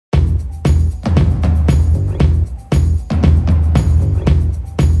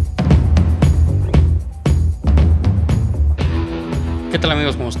tal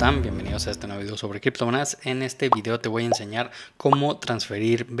amigos? ¿Cómo están? Bienvenidos a este nuevo video sobre criptomonedas. En este video te voy a enseñar cómo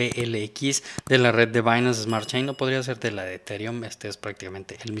transferir VLX de la red de Binance Smart Chain, no podría ser de la de Ethereum, este es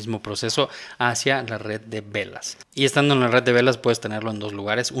prácticamente el mismo proceso, hacia la red de Velas. Y estando en la red de Velas puedes tenerlo en dos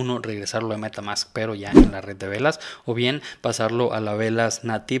lugares: uno, regresarlo a Metamask pero ya en la red de Velas, o bien pasarlo a la Velas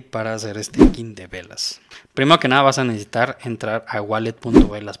Native para hacer staking de Velas. Primero que nada vas a necesitar entrar a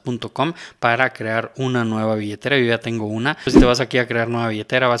wallet.velas.com para crear una nueva billetera. Yo ya tengo una. Si te vas aquí a crear nueva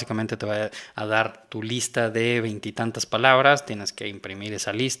billetera, básicamente te va a dar tu lista de veintitantas palabras. Tienes que imprimir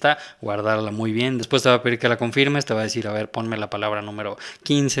esa lista, guardarla muy bien. Después te va a pedir que la confirmes. Te va a decir, a ver, ponme la palabra número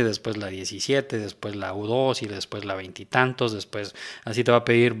 15, después la 17, después la U2 y después la veintitantos. Después así te va a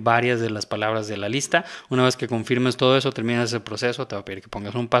pedir varias de las palabras de la lista. Una vez que confirmes todo eso, terminas ese proceso, te va a pedir que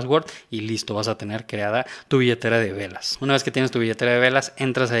pongas un password y listo, vas a tener creada tu billetera de Velas. Una vez que tienes tu billetera de Velas,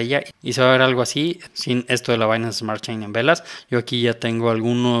 entras a ella y se va a ver algo así, sin esto de la Binance Smart Chain en Velas. Yo aquí ya tengo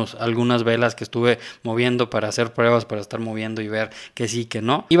algunas velas que estuve moviendo para hacer pruebas, para estar moviendo y ver que sí, que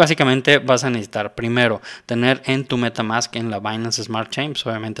no. Y básicamente vas a necesitar primero tener en tu Metamask en la Binance Smart Chain, pues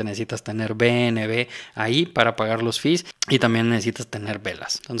obviamente necesitas tener BNB ahí para pagar los fees y también necesitas tener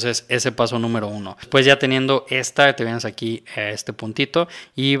velas. Entonces ese paso número uno. Después ya teniendo esta, te vienes aquí a este puntito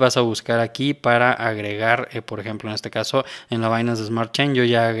y vas a buscar aquí para agregar, por ejemplo en este caso en la Binance Smart Chain yo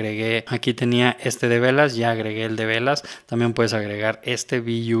ya agregué, aquí tenía este de velas, ya agregué el de velas. También puedes agregar este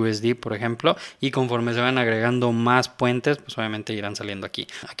BUSD por ejemplo, y conforme se van agregando más puentes pues obviamente irán saliendo aquí.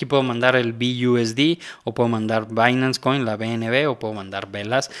 Aquí puedo mandar el BUSD o puedo mandar Binance Coin, la BNB, o puedo mandar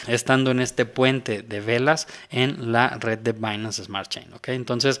velas estando en este puente de velas en la red de Binance Smart Chain. ¿Ok?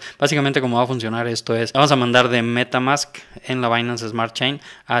 Entonces básicamente cómo va a funcionar esto es, vamos a mandar de Metamask en la Binance Smart Chain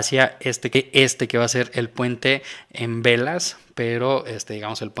hacia este que va a ser el puente en velas, pero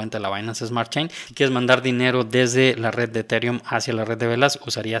digamos el puente de la Binance Smart Chain. Si quieres mandar dinero desde la red de Ethereum hacia la red de Velas,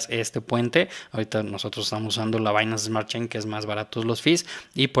 usarías este puente. Ahorita nosotros estamos usando la Binance Smart Chain, que es más baratos los fees,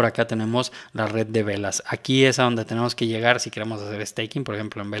 y por acá tenemos la red de Velas. Aquí es a donde tenemos que llegar si queremos hacer staking, por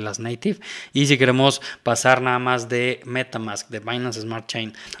ejemplo en Velas Native, y si queremos pasar nada más de Metamask de Binance Smart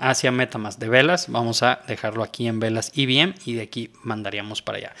Chain hacia Metamask de Velas, vamos a dejarlo aquí en Velas IBM y de aquí mandaríamos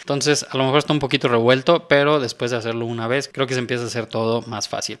para allá. Entonces a lo mejor está un poquito revuelto, pero después de hacerlo una vez creo que se empieza a hacer todo más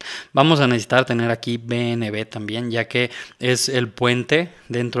fácil. Vamos a necesitar tener aquí BNB también, ya que es el puente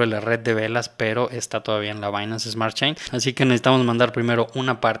dentro de la red de velas, pero está todavía en la Binance Smart Chain, así que necesitamos mandar primero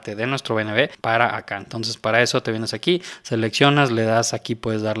una parte de nuestro BNB para acá. Entonces para eso te vienes aquí, seleccionas, le das aquí,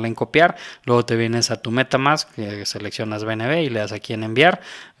 puedes darle en copiar, luego te vienes a tu Metamask, seleccionas BNB y le das aquí en enviar,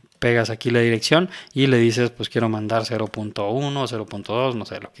 pegas aquí la dirección y le dices pues quiero mandar 0.1, 0.2, no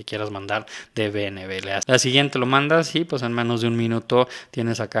sé, lo que quieras mandar de BNB. La siguiente lo mandas y pues en menos de un minuto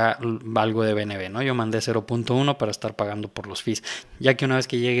tienes acá algo de BNB, ¿no? Yo mandé 0.1 para estar pagando por los fees, ya que una vez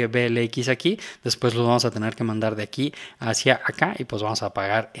que llegue VLX aquí, después lo vamos a tener que mandar de aquí hacia acá y pues vamos a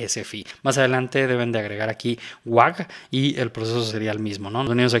pagar ese fee. Más adelante deben de agregar aquí WAG y el proceso sería el mismo, ¿no? Nos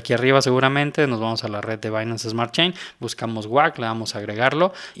venimos aquí arriba seguramente, nos vamos a la red de Binance Smart Chain, buscamos WAG, le damos a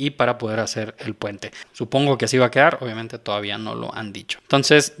agregarlo y para poder hacer el puente. Supongo que así va a quedar, obviamente todavía no lo han dicho.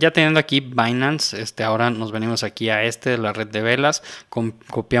 Entonces ya teniendo aquí Binance, ahora nos venimos aquí a la red de velas,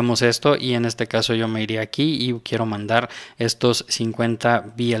 copiamos esto y en este caso yo me iría aquí y quiero mandar estos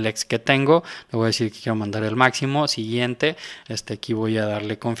 50 VLX que tengo. Le voy a decir que quiero mandar el máximo. Siguiente, aquí voy a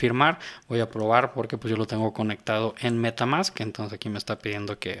darle confirmar, voy a probar porque pues yo lo tengo conectado en Metamask, entonces aquí me está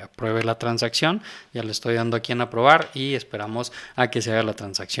pidiendo que apruebe la transacción. Ya le estoy dando aquí en aprobar y esperamos a que se haga la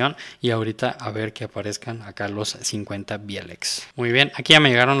transacción y ahorita a ver que aparezcan acá los 50 VLX. Muy bien, aquí ya me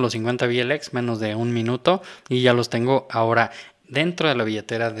llegaron los 50 VLX, menos de un minuto, y ya los tengo ahora dentro de la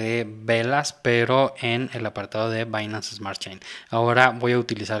billetera de Velas, pero en el apartado de Binance Smart Chain. Ahora voy a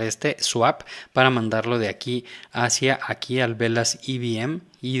utilizar este swap para mandarlo de aquí hacia aquí al Velas IBM.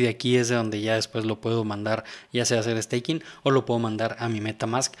 Y de aquí es de donde ya después lo puedo mandar, ya sea hacer staking o lo puedo mandar a mi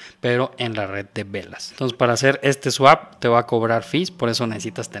Metamask, pero en la red de velas. Entonces para hacer este swap te va a cobrar fees, por eso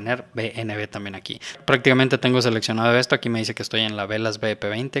necesitas tener BNB también aquí. Prácticamente tengo seleccionado esto, aquí me dice que estoy en la Velas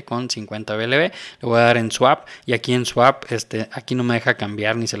BP20 con 50 BLB, le voy a dar en swap y aquí en swap, aquí no me deja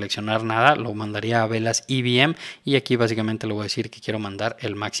cambiar ni seleccionar nada, lo mandaría a Velas IBM y aquí básicamente le voy a decir que quiero mandar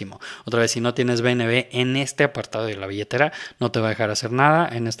el máximo. Otra vez, si no tienes BNB en este apartado de la billetera, no te va a dejar hacer nada.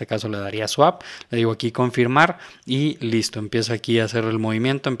 en este caso le daría swap, le digo aquí confirmar y listo, empieza aquí a hacer el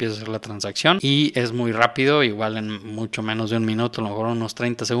movimiento, empieza a hacer la transacción y es muy rápido, igual en mucho menos de un minuto, a lo mejor unos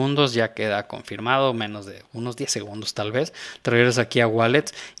 30 segundos ya queda confirmado, menos de unos 10 segundos tal vez. Te regresas aquí a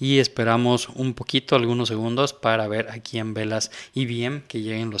wallets y esperamos un poquito, algunos segundos, para ver aquí en Velas IBM que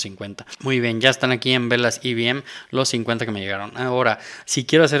lleguen los 50. Muy bien, ya están aquí en Velas IBM los 50 que me llegaron. Ahora, si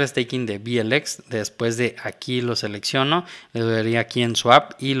quiero hacer staking de VLX, después de aquí lo selecciono, le daría aquí en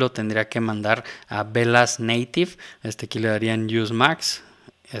swap y lo tendría que mandar a Velas Native. Aquí le daría en use max.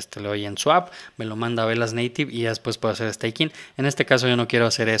 Le doy en swap, me lo manda a Velas Native y ya después puedo hacer staking. En este caso yo no quiero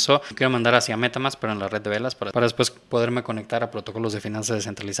hacer eso, quiero mandar hacia Metamask, pero en la red de Velas, para después poderme conectar a protocolos de finanzas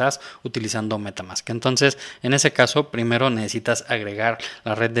descentralizadas utilizando Metamask. Entonces, en ese caso, primero necesitas agregar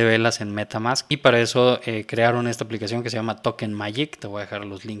la red de Velas en Metamask y para eso crearon esta aplicación que se llama Token Magic. Te voy a dejar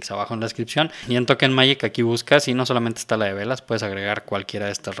los links abajo en la descripción. Y en Token Magic aquí buscas y no solamente está la de Velas, puedes agregar cualquiera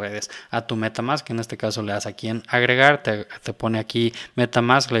de estas redes a tu Metamask. En este caso le das aquí en agregar, te pone aquí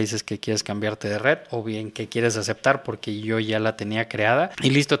Metamask, le dices que quieres cambiarte de red o bien que quieres aceptar porque yo ya la tenía creada y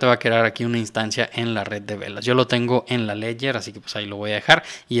listo, te va a crear aquí una instancia en la red de Velas. Yo lo tengo en la Ledger, así que pues ahí lo voy a dejar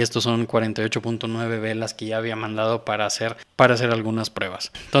y estos son 48.9 velas que ya había mandado para hacer algunas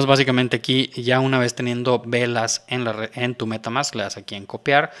pruebas. Entonces básicamente aquí ya una vez teniendo velas en tu Metamask, le das aquí en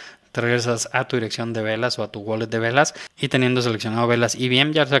copiar, te regresas a tu dirección de Velas o a tu wallet de Velas y teniendo seleccionado Velas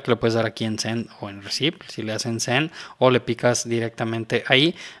IBM, ya sea que le puedes dar aquí en Send o en Receive, si le das en Send o le picas directamente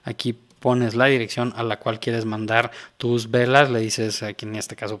ahí, aquí pones la dirección a la cual quieres mandar tus velas, le dices aquí en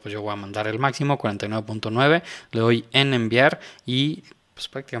este caso pues yo voy a mandar el máximo 49.9, le doy en enviar y pues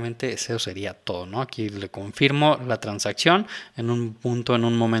prácticamente eso sería todo, ¿no? Aquí le confirmo la transacción, en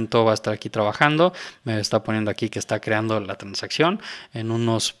un momento va a estar aquí trabajando, me está poniendo aquí que está creando la transacción, en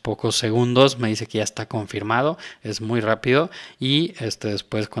unos pocos segundos me dice que ya está confirmado, es muy rápido y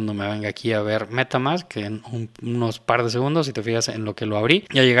después cuando me venga aquí a ver Metamask, que en unos par de segundos, si te fijas en lo que lo abrí,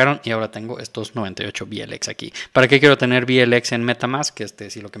 ya llegaron y ahora tengo estos 98 VLX aquí. ¿Para qué quiero tener VLX en Metamask?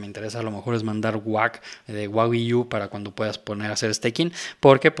 Si lo que me interesa a lo mejor es mandar WAC de WAU para cuando puedas poner a hacer staking,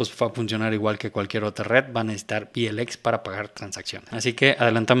 porque pues va a funcionar igual que cualquier otra red, va a necesitar VLX para pagar transacciones. Así que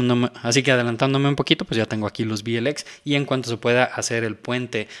adelantándome un poquito, pues ya tengo aquí los VLX y en cuanto se pueda hacer el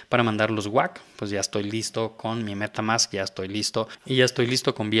puente para mandar los WAC, pues ya estoy listo con mi Metamask, ya estoy listo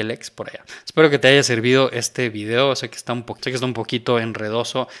con VLX por allá. Espero que te haya servido este video, sé que está un poquito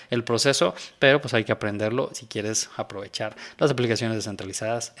enredoso el proceso, pero pues hay que aprenderlo si quieres aprovechar las aplicaciones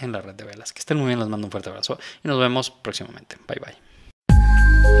descentralizadas en la red de Velas. Que estén muy bien, les mando un fuerte abrazo y nos vemos próximamente. Bye bye.